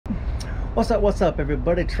What's up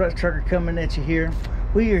everybody? Trucker coming at you here.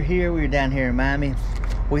 We're down here in Miami.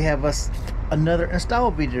 We have another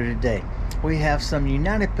install video today. We have some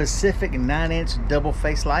United Pacific 9-inch double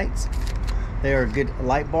face lights. They are a good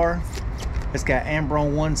light bar. It's got amber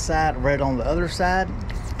on one side, red on the other side.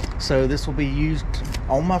 So this will be used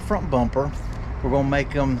on my front bumper. We're gonna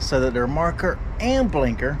make them so that they're marker and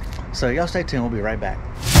blinker. So y'all stay tuned, we'll be right back.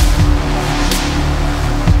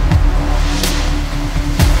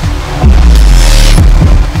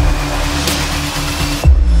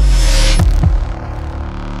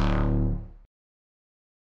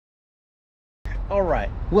 Alright,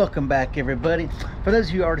 welcome back everybody. For those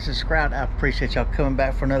of you who already subscribed, I appreciate y'all coming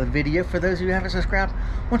back for another video. For those of you who haven't subscribed,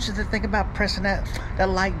 I want you to think about pressing that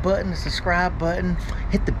like button, the subscribe button,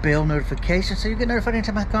 hit the bell notification so you get notified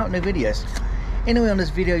anytime I come out with new videos. Anyway, on this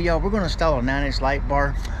video, y'all, we're going to install a 9-inch light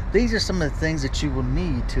bar. These are some of the things that you will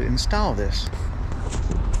need to install this.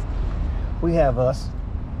 We have us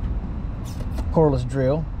cordless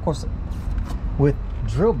drill, of course, with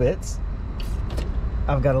drill bits.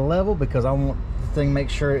 I've got a level because I want thing make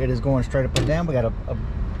sure it is going straight up and down. We got a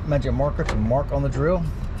magic marker to mark on the drill,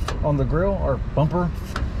 on the grill or bumper.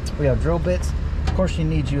 We have drill bits. Of course, you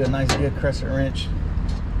need you a nice good crescent wrench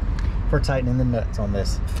for tightening the nuts on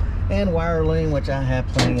this, and wire loom, which I have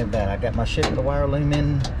plenty of that. I got my shit with the wire loom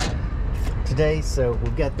in today, so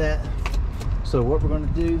we've got that. So what we're going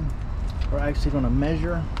to do, we're actually going to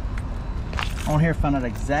measure on here, find out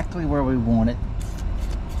exactly where we want it.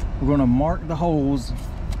 We're going to mark the holes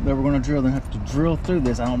that we're going to drill. Then have to drill through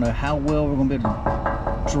this. I don't know how well we're going to be able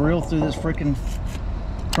to drill through this freaking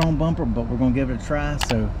chrome bumper, but we're going to give it a try.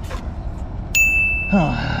 So,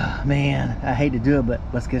 oh man, I hate to do it, but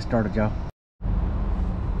let's get started, y'all.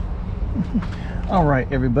 All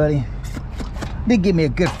right, everybody. Did give me a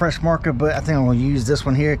good fresh marker, but I think I'm going to use this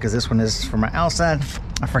one here because this one is for my outside.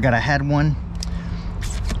 I forgot I had one.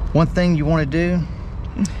 One thing you want to do,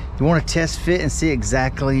 you want to test fit and see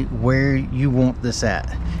exactly where you want this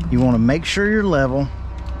at. You want to make sure you're level,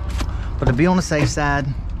 but to be on the safe side,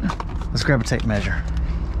 let's grab a tape measure.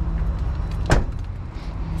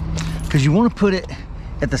 Because you want to put it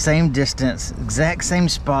at the same distance, exact same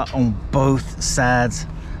spot on both sides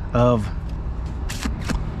of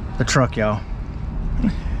the truck, y'all.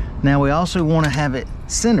 Now we also want to have it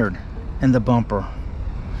centered in the bumper.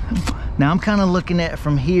 Now I'm kind of looking at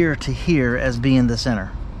from here to here as being the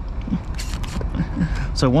center.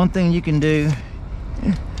 So one thing you can do,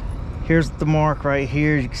 here's the mark right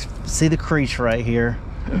here. You can see the crease right here.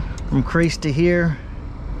 From crease to here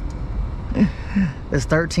is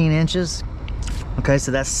 13 inches. Okay,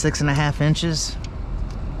 so that's 6.5 inches.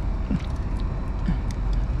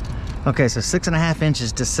 Okay, so 6.5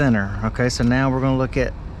 inches to center. Okay, so now we're going to look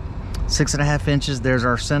at 6.5 inches. There's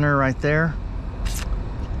our center right there.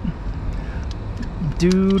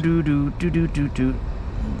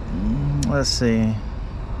 Let's see.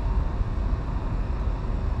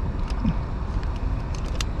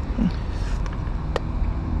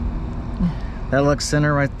 That looks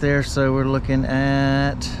center right there, so we're looking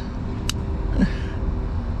at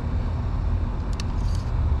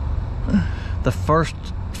the first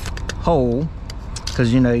hole,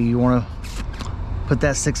 because you know you want to put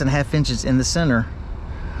that 6.5 inches in the center.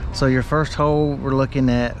 So your first hole, we're looking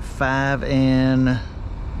at 5 3/8,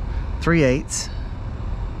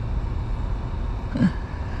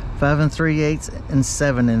 5 3/8, and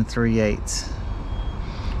 7 3/8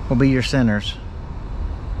 will be your centers.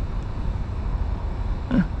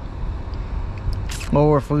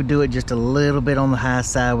 Or if we do it just a little bit on the high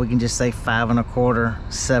side, we can just say 5 1/4,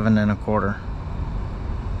 7 1/4.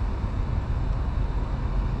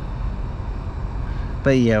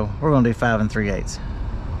 But yeah, we're gonna do 5 3/8.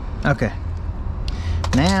 Okay,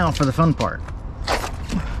 now for the fun part.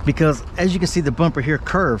 Because as you can see, the bumper here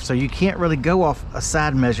curves, so you can't really go off a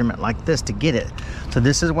side measurement like this to get it. So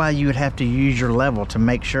this is why you would have to use your level to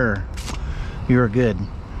make sure you're good.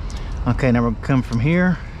 Okay, now we're gonna come from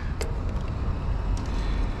here.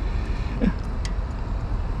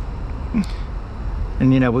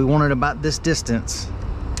 And you know, we want it about this distance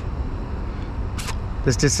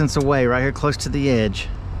away, right here close to the edge.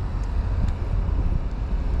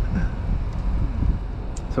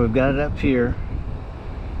 So we've got it up here.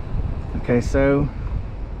 Okay, so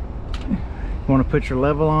you want to put your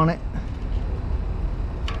level on it.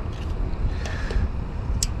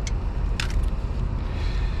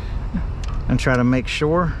 And try to make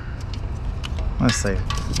sure. Let's see.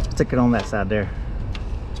 Stick it on that side there.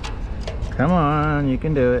 Come on, you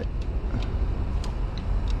can do it.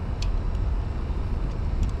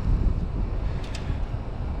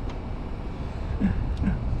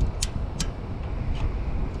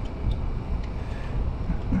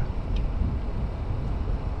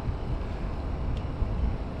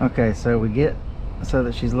 Okay, so we get so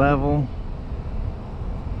that she's level.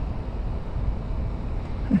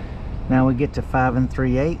 Now we get to 5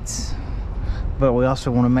 3/8, but we also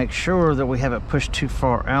want to make sure that we haven't pushed too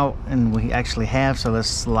far out, and we actually have, so let's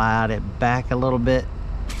slide it back a little bit,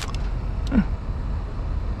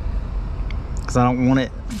 because I don't want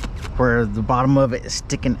it where the bottom of it is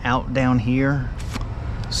sticking out down here.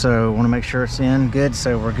 So I want to make sure it's in good,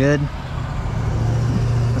 so we're good.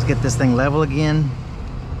 Let's get this thing level again.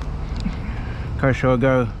 Okay, so we'll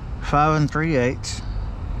go 5 3/8,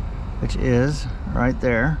 which is right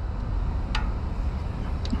there.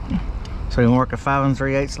 So we can work a 5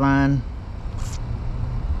 3/8 line.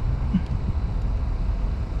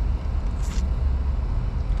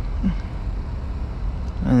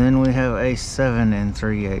 And then we have a 7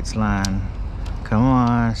 3/8 line. Come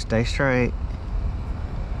on, stay straight.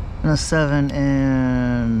 And a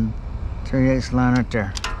 7 3/8 line right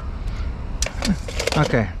there.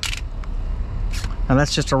 Okay. Now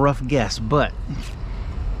that's just a rough guess, but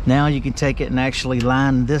now you can take it and actually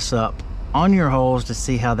line this up on your holes to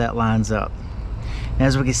see how that lines up. And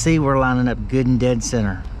as we can see, we're lining up good and dead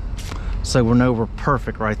center. So we know we're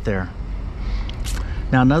perfect right there.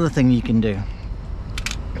 Now another thing you can do,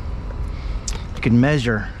 you can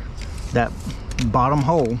measure that bottom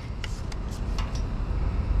hole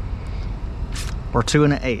or 2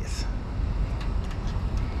 1/8.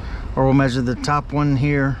 Or we'll measure the top one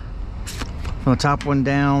here, from the top one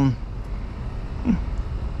down,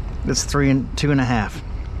 it's 2 1/2.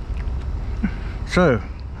 So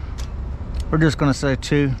we're just going to say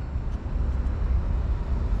 2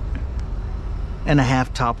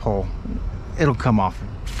 1/2 top hole. It'll come off.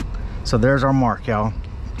 So there's our mark, y'all.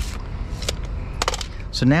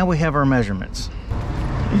 So now we have our measurements.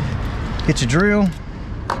 Get your drill.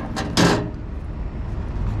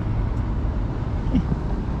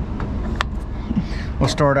 We'll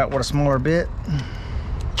start out with a smaller bit.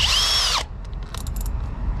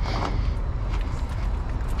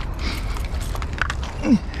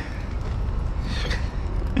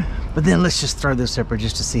 But then let's just throw this up her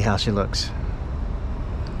just to see how she looks.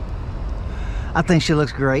 I think she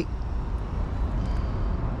looks great.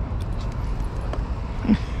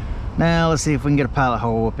 Now let's see if we can get a pilot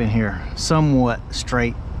hole up in here. Somewhat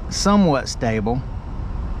straight, somewhat stable.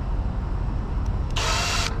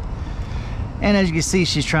 And as you can see,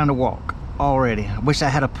 she's trying to walk already. I wish I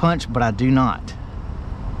had a punch, but I do not.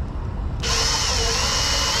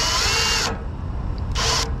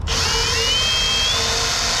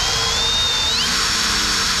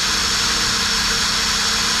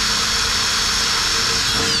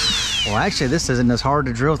 Well, actually, this isn't as hard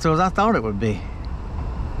to drill through as I thought it would be.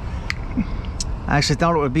 I actually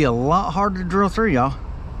thought it would be a lot harder to drill through, y'all.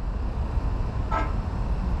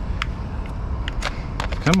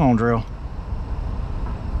 Come on, drill.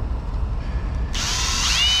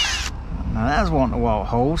 Now that's wanting to walk.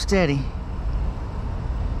 Hold steady.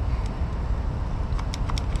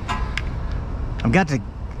 I've got to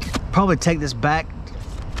probably take this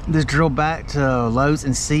drill back to Lowe's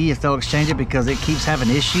and see if they'll exchange it, because it keeps having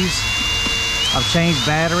issues. I've changed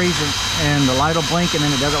batteries and the light will blink and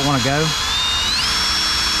then it doesn't want to go.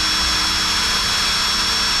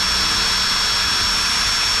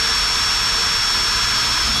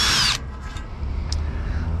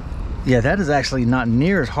 Yeah, that is actually not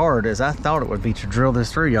near as hard as I thought it would be to drill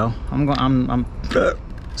this through, y'all. I'm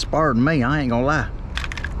pardon me, I ain't gonna lie.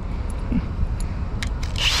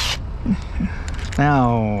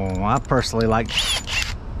 Now, I personally like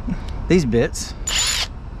these bits.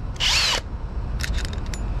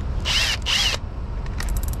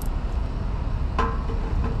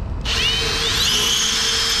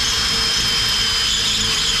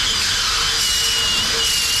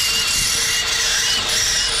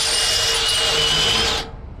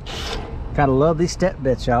 Gotta love these step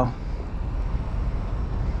bits, y'all.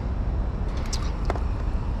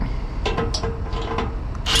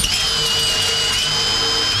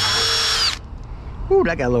 Ooh,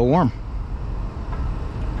 that got a little warm.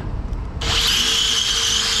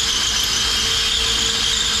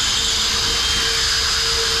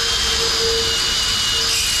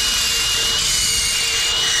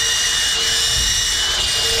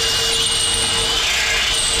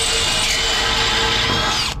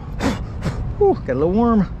 Ooh, got a little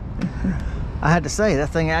warm. I had to say, that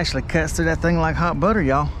thing actually cuts through that thing like hot butter,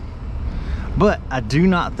 y'all. But I do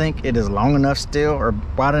not think it is long enough still, or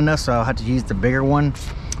wide enough, so I'll have to use the bigger one.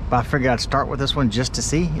 But I figured I'd start with this one just to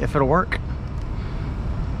see if it'll work.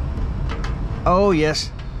 Oh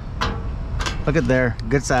yes, look at there,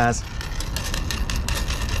 good size.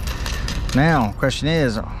 Now, question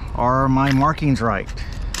is, are my markings right?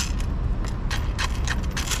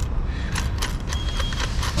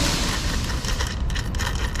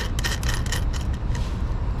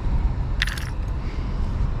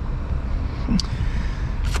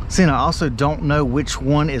 See, and I also don't know which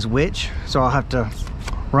one is which, so I'll have to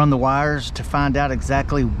run the wires to find out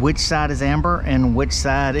exactly which side is amber and which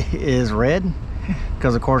side is red,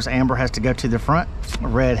 because of course amber has to go to the front,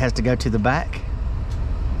 red has to go to the back,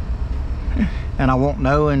 and I won't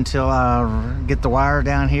know until I get the wire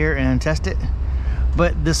down here and test it.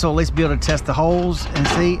 But this will at least be able to test the holes and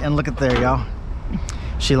see, and look at there, y'all,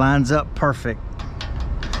 she lines up perfect.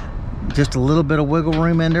 Just a little bit of wiggle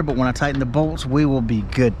room in there, but when I tighten the bolts, we will be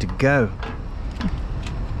good to go.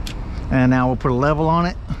 And now we'll put a level on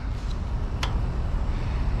it.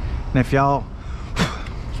 And if y'all,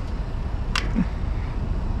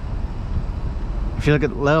 if you look at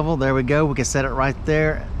the level, there we go. We can set it right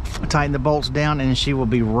there, tighten the bolts down, and she will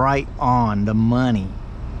be right on the money.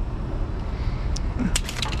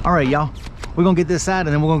 All right, y'all, we're gonna get this side,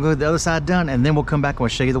 and then we're gonna go get the other side done, and then we'll come back and we'll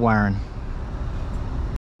show you the wiring.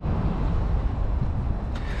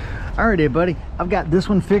 All right, everybody, I've got this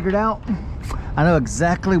one figured out. I know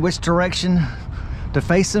exactly which direction to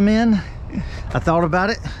face them in. I thought about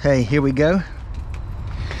it. Hey, here we go.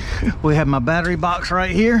 We have my battery box right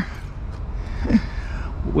here.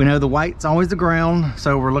 We know the white's always the ground,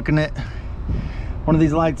 so we're looking at one of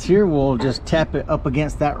these lights here. We'll just tap it up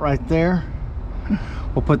against that right there.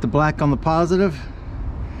 We'll put the black on the positive.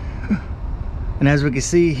 And as we can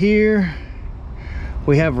see here,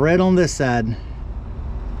 we have red on this side.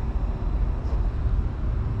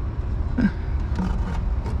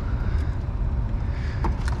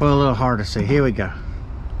 Well, a little hard to see. Here we go.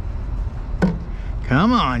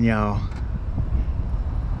 Come on, y'all.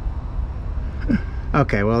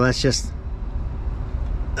 Okay, well, that's just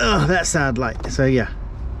that side light. So yeah,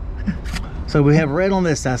 so we have red on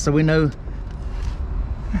this side, so we know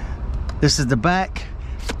this is the back,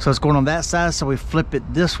 so it's going on that side. So we flip it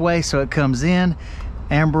this way so it comes in.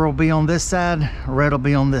 Amber will be on this side, red will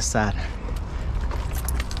be on this side.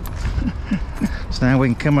 So now we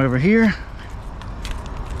can come over here.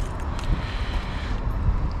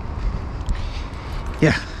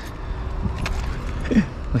 Yeah,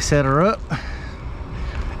 we set her up,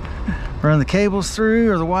 run the cables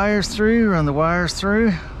through, or the wires through, run the wires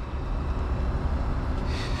through.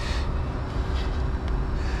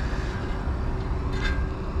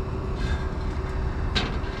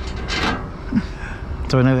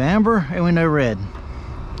 So we know amber and we know red.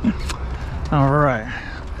 All right,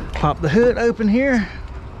 pop the hood open here.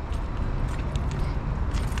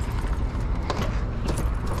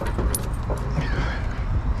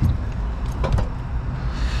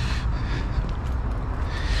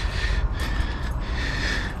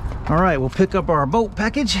 All right, we'll pick up our bolt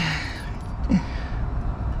package,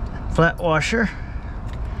 flat washer,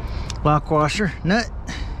 lock washer, nut.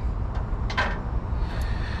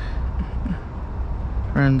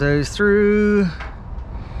 Run those through,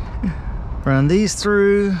 run these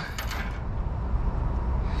through.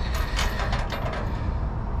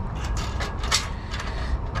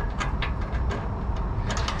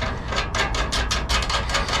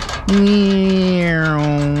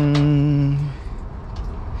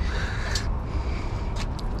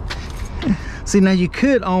 See, now you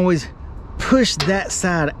could always push that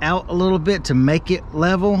side out a little bit to make it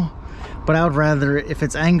level, but I would rather, if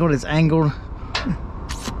it's angled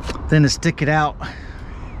than to stick it out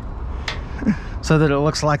so that it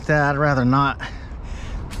looks like that. I'd rather not.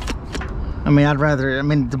 I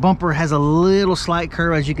mean, the bumper has a little slight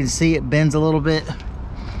curve. As you can see, it bends a little bit.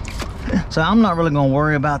 So I'm not really gonna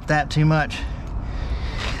worry about that too much.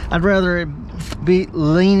 I'd rather it be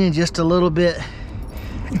leaning just a little bit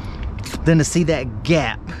than to see that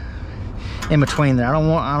gap in between there. I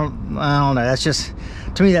don't know. That's just,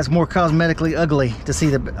 to me, that's more cosmetically ugly to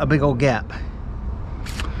see a big old gap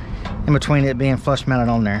in between it being flush mounted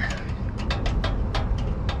on there.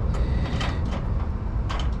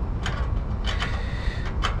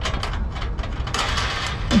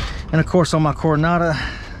 And of course, on my Coronata,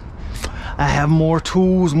 I have more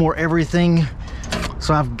tools, more everything.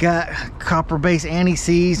 So I've got copper base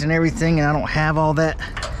anti-seize and everything, and I don't have all that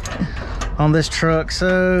on this truck.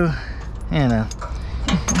 So, you know,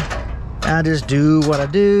 I just do what I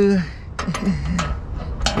do.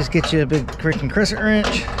 Just get you a big freaking crescent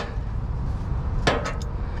wrench.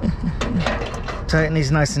 Tighten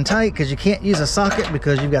these nice and tight, because you can't use a socket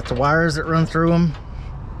because you've got the wires that run through them.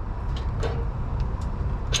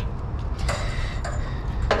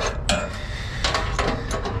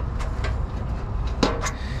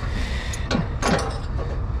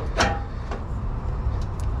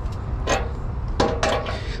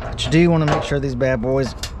 But you do want to make sure these bad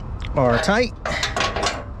boys are tight.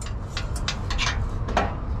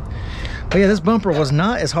 But yeah, this bumper was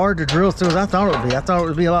not as hard to drill through as I thought it would be. I thought it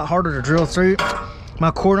would be a lot harder to drill through. My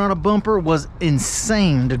Coronado bumper was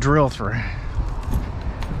insane to drill through.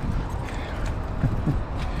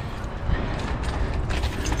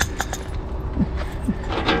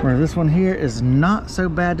 Where this one here is not so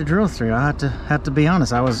bad to drill through. I have to be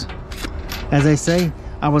honest. I was, as they say,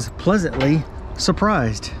 I was pleasantly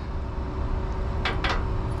surprised.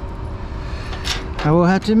 I will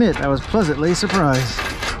have to admit, I was pleasantly surprised.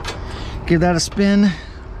 Give that a spin.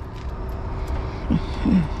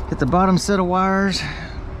 Get the bottom set of wires.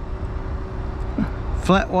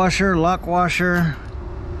 Flat washer, lock washer,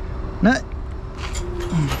 nut.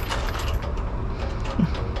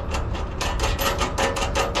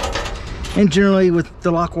 And generally with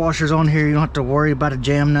the lock washers on here, you don't have to worry about a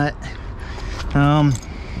jam nut.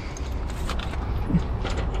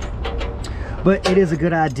 But it is a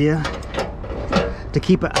good idea to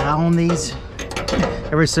keep an eye on these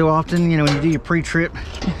every so often. You know, when you do your pre-trip,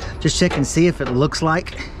 just check and see if it looks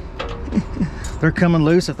like they're coming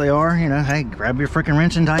loose. If they are, you know, hey, grab your freaking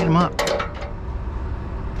wrench and tighten them up.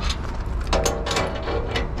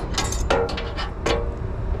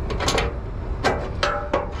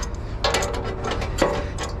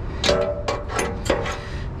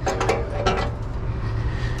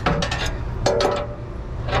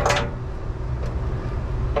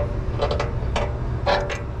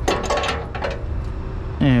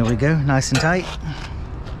 There we go, nice and tight.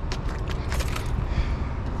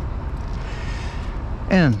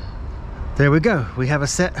 And there we go, we have a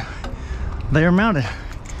set there mounted.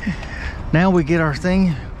 Now we get our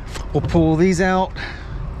thing, we'll pull these out.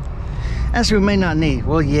 Actually, we may not need,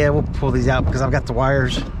 well, yeah, we'll pull these out because I've got the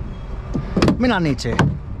wires. May not need to.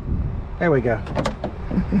 There we go.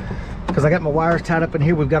 Because I got my wires tied up in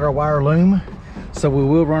here, we've got our wire loom. So we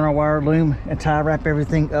will run our wire loom and tie wrap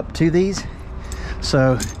everything up to these.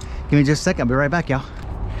 So give me just a second, I'll be right back, y'all.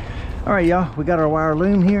 All right, y'all, we got our wire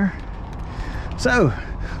loom here. So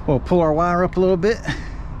we'll pull our wire up a little bit.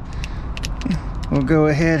 We'll go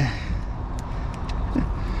ahead,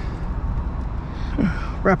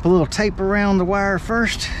 wrap a little tape around the wire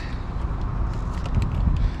first.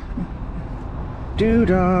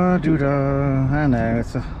 Doo-dah, doo-dah. I know,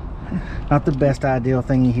 it's not the best ideal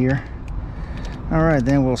thingy here. All right,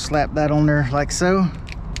 then we'll slap that on there like so.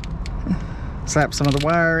 Slap some of the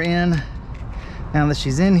wire in. Now that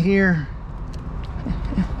she's in here,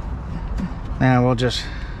 now we'll just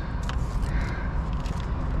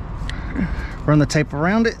run the tape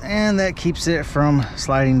around it, and that keeps it from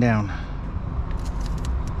sliding down.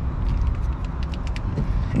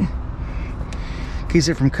 Keeps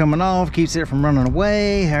it from coming off, keeps it from running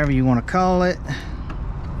away, however you want to call it.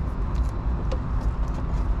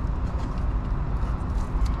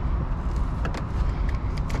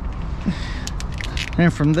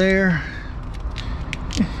 And from there,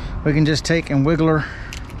 we can just take and wiggle her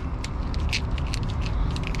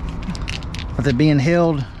with it being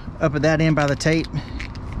held up at that end by the tape.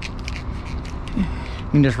 You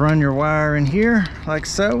can just run your wire in here like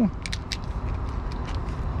so.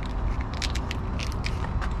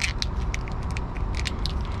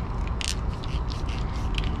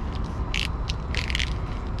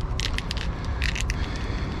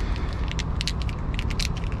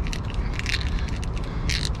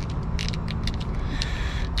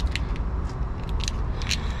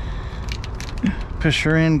 Push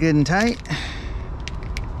her in good and tight.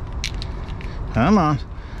 Come on.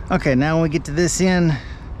 Okay, now when we get to this end,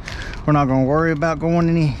 we're not going to worry about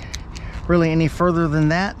going really any further than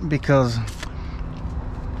that, because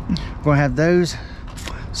we're going to have those.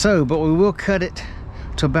 So, but we will cut it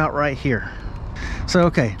to about right here. So,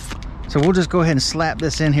 okay, so we'll just go ahead and slap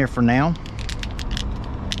this in here for now.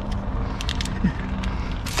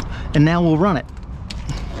 And now we'll run it.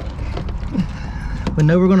 We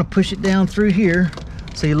know we're going to push it down through here,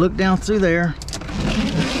 so you look down through there.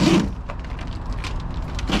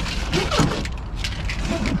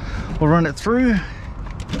 We'll run it through,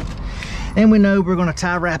 and we know we're going to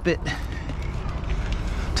tie wrap it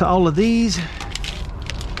to all of these.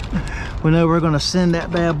 We know we're going to send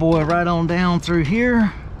that bad boy right on down through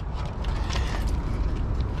here.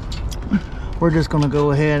 We're just going to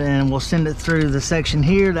go ahead and we'll send it through the section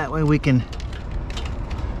here. That way we can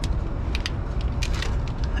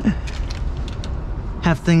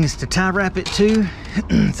have things to tie wrap it to.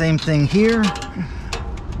 Same thing here.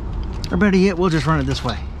 Or better yet, we'll just run it this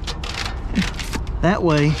way. That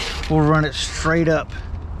way we'll run it straight up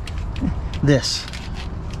this.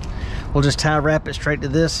 We'll just tie wrap it straight to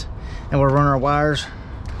this, and we'll run our wires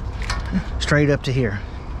straight up to here.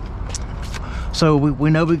 So we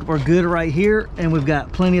know we're good right here, and we've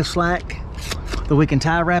got plenty of slack that we can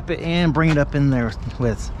tie wrap it and bring it up in there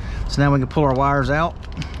with. So now we can pull our wires out.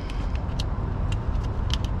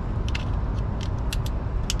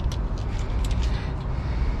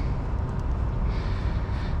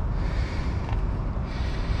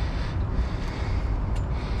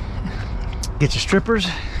 Get your strippers.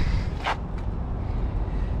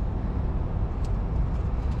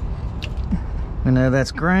 We know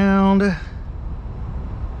that's ground.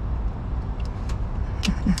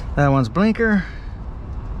 That one's blinker.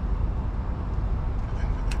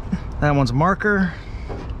 That one's marker.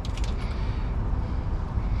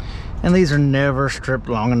 And these are never stripped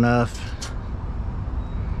long enough.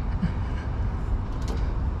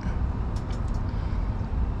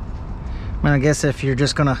 I mean, I guess if you're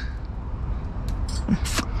just gonna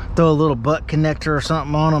throw a little butt connector or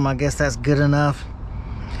something on them, I guess that's good enough.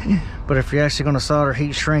 But if you're actually going to solder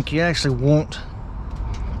heat shrink, you actually want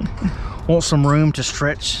some room to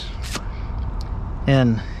stretch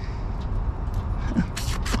and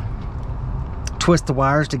twist the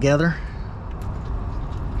wires together.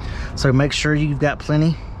 So make sure you've got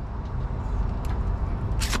plenty.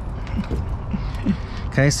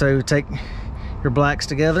 Okay, so take your blacks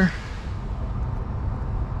together.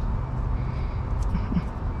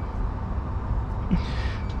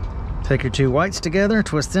 Take your two whites together,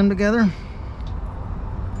 twist them together.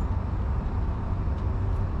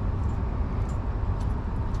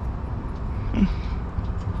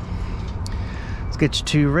 Let's get your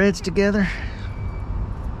two reds together.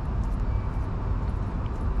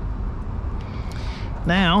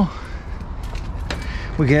 Now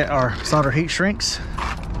we get our solder heat shrinks.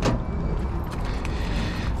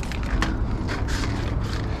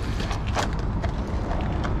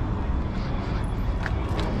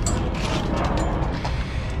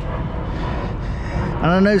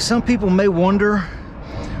 I know some people may wonder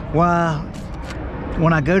why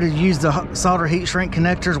when I go to use the solder heat shrink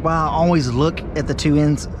connectors, why I always look at the two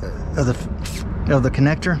ends of the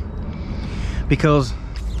connector, because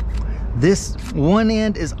this one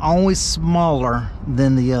end is always smaller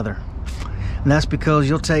than the other. And that's because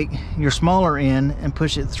you'll take your smaller end and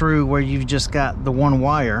push it through where you've just got the one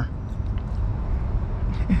wire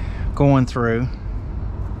going through,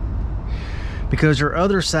 because your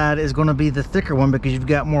other side is going to be the thicker one because you've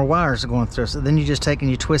got more wires going through. So then you just take and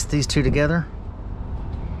you twist these two together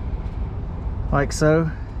like so.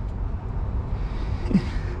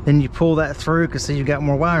 Then you pull that through because see you've got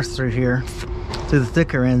more wires through here, through the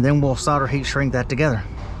thicker end. Then we'll solder heat shrink that together.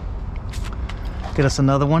 Get us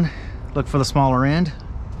another one. Look for the smaller end.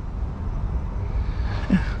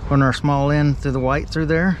 Run our small end through the white through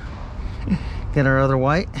there. Get our other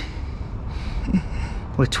white.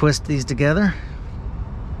 We twist these together.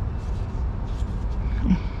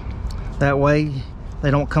 That way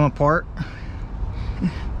they don't come apart.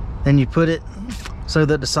 Then you put it so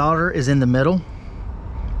that the solder is in the middle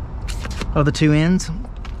of the two ends.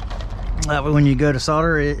 That way when you go to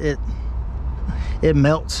solder, it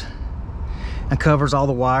melts and covers all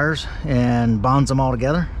the wires and bonds them all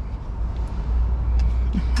together.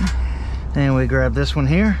 And we grab this one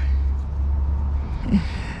here.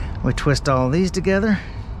 We twist all of these together.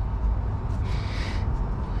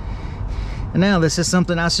 And now this is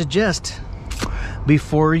something I suggest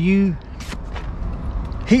before you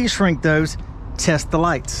heat shrink those, test the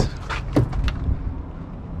lights.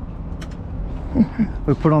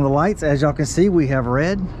 We put on the lights. As y'all can see, we have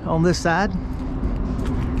red on this side.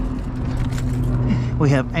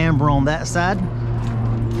 We have amber on that side.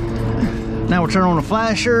 Now we'll turn on the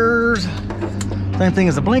flashers. Same thing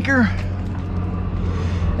as the blinker.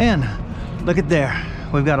 And look at there,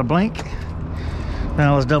 we've got a blink.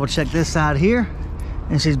 Now let's double check this side here,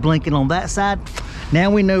 and she's blinking on that side. Now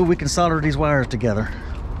we know we can solder these wires together.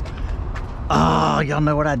 Oh, y'all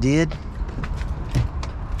know what I did?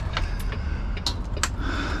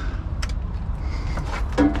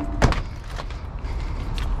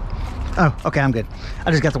 Oh, okay, I'm good.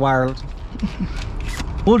 I just got the wire.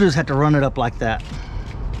 We'll just have to run it up like that.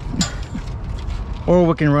 Or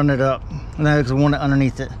we can run it up. No, because we want it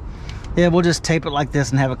underneath it. Yeah, we'll just tape it like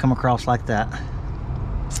this and have it come across like that.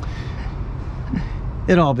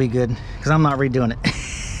 It'll all be good, because I'm not redoing it.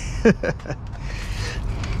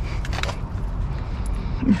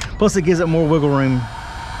 Plus it gives it more wiggle room.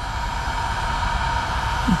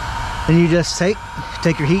 Then you just take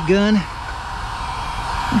your heat gun,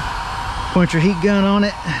 point your heat gun on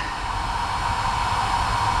it.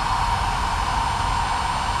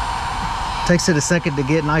 Takes it a second to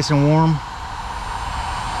get nice and warm.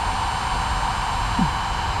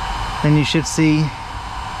 Then you should see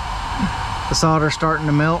the solder starting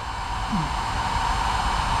to melt.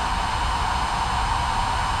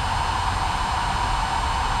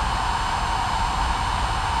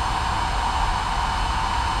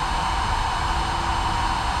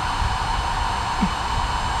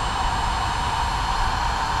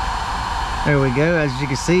 There we go. As you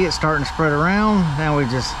can see, it's starting to spread around. Now we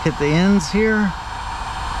just hit the ends here.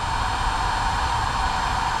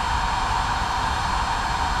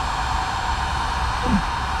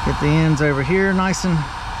 Get the ends over here nice and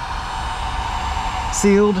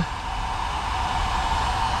sealed.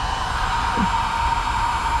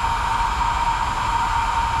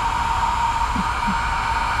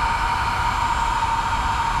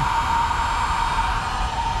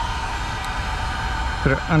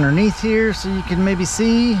 Put it underneath here so you can maybe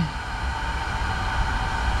see.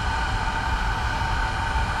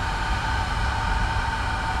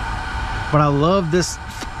 But I love this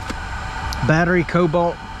battery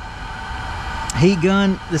cobalt heat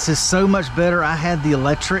gun. This is so much better. I had the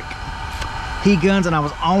electric heat guns and I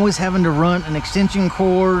was always having to run an extension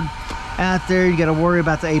cord out there. You got to worry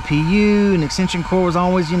about the APU, and extension cord was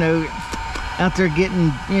always, you know, out there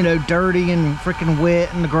getting, you know, dirty and freaking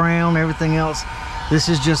wet in the ground, everything else. This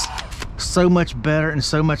is just so much better and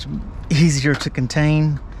so much easier to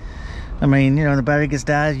contain. I mean, you know, the battery gets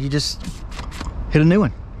died, you just hit a new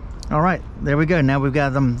one. All right, there we go. Now we've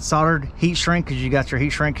got them soldered heat shrink, because you got your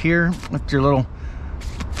heat shrink here with your little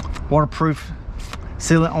waterproof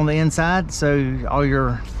sealant on the inside, so all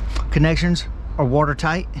your connections are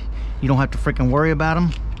watertight. You don't have to freaking worry about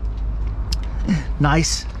them.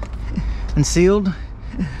 Nice and sealed.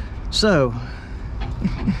 So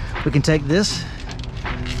we can take this,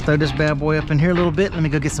 throw this bad boy up in here a little bit. Let me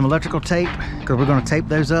go get some electrical tape, because we're going to tape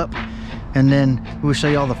those up, and then we'll show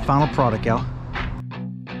you all the final product, y'all.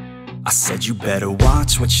 I said you better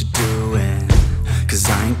watch what you're doing, cause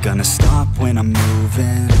I ain't gonna stop when I'm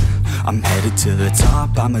moving. I'm headed to the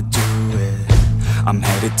top, I'ma do it. I'm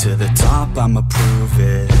headed to the top, I'ma prove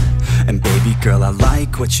it. And baby girl, I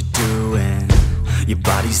like what you're doing. Your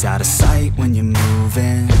body's out of sight when you're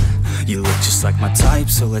moving. You look just like my type,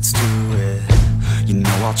 so let's do it. You know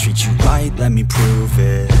I'll treat you right, let me prove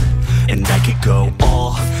it. And I could go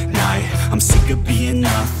all night, I'm sick of being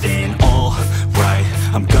nothing. All right,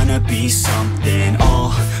 I'm gonna be something.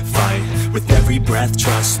 I'll fight with every breath,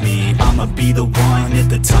 trust me. I'ma be the one at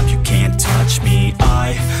the top, you can't touch me.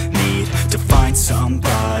 I need to find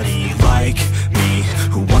somebody like me,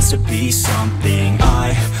 who wants to be something.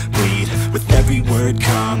 I bleed with every word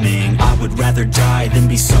coming. I would rather die than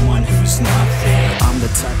be someone who's nothing. I'm the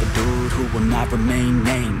type of dude who will not remain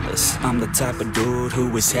nameless. I'm the type of dude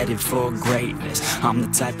who is headed for greatness. I'm the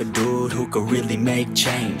type of dude who could really make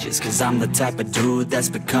changes, cause I'm the type of dude that's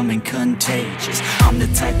becoming contagious. I'm the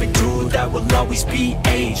type of dude that will always be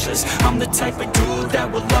ageless. I'm the type of dude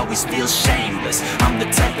that will always feel shameless. I'm the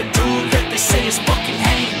type of dude that they say is fucking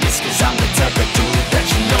heinous, cause I'm the type of dude that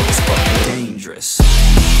you know is fucking dangerous.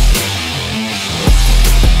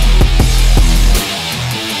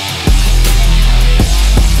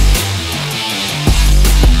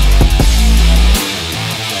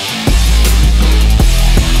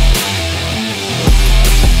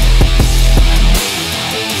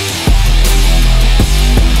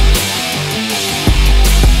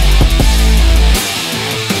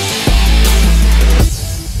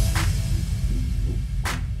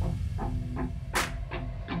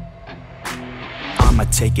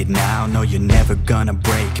 Take it now, no you're never gonna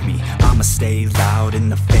break me. I'ma stay loud in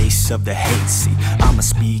the face of the hate. See, I'ma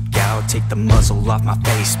speak out, take the muzzle off my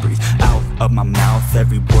face. Breathe out of my mouth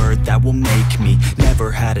every word that will make me.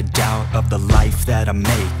 Never had a doubt of the life that I'm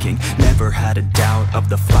making. Never had a doubt of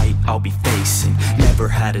the fight I'll be facing. Never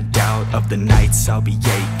had a doubt of the nights I'll be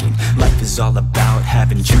aching. Life is all about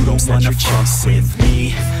having dreams that you're chasing. With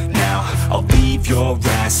me now, I'll leave your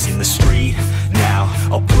ass in the street. Now,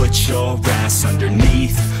 I'll put your ass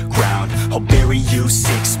underneath ground. I'll bury you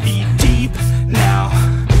 6 feet deep now,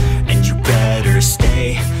 and you better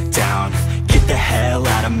stay down. Get the hell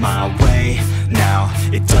out of my way now.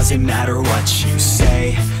 It doesn't matter what you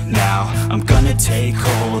say now. I'm gonna take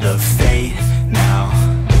hold of fate now.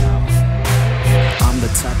 I'm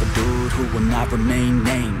the type of dude who will not remain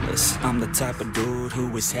nameless. I'm the type of dude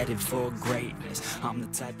who is headed for greatness. I'm the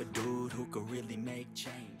type of dude who could really make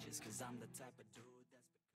changes, cause I'm the